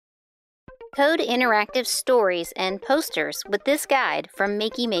Code interactive stories and posters with this guide from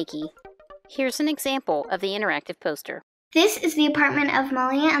Makey Makey. Here's an example of the interactive poster. This is the apartment of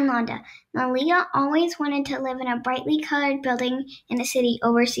Malia and Londa. Malia always wanted to live in a brightly colored building in a city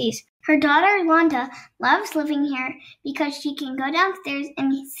overseas. Her daughter Londa loves living here because she can go downstairs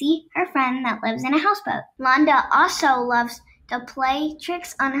and see her friend that lives in a houseboat. Londa also loves to play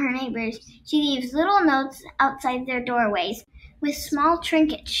tricks on her neighbors. She leaves little notes outside their doorways with small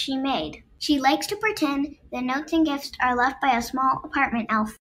trinkets she made. She likes to pretend the notes and gifts are left by a small apartment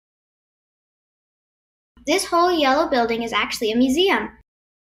elf. This whole yellow building is actually a museum.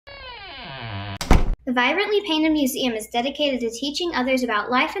 The vibrantly painted museum is dedicated to teaching others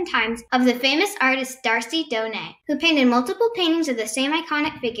about life and times of the famous artist Darcy Donay, who painted multiple paintings of the same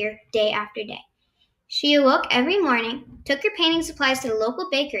iconic figure day after day. She awoke every morning, took her painting supplies to the local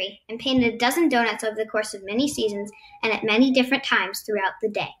bakery, and painted a dozen donuts over the course of many seasons and at many different times throughout the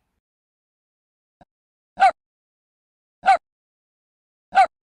day.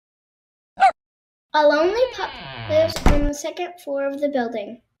 A lonely pup lives on the second floor of the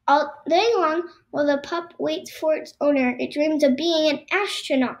building. All day long, while the pup waits for its owner, it dreams of being an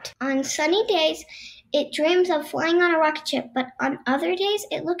astronaut. On sunny days, it dreams of flying on a rocket ship, but on other days,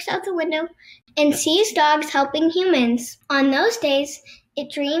 it looks out the window and sees dogs helping humans. On those days,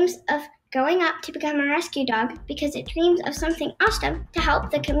 it dreams of growing up to become a rescue dog because it dreams of something awesome to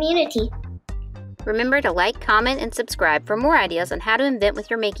help the community. Remember to like, comment, and subscribe for more ideas on how to invent with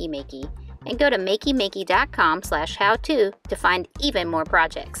your Makey Makey. And go to makeymakey.com/how-to to find even more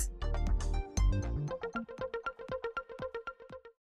projects.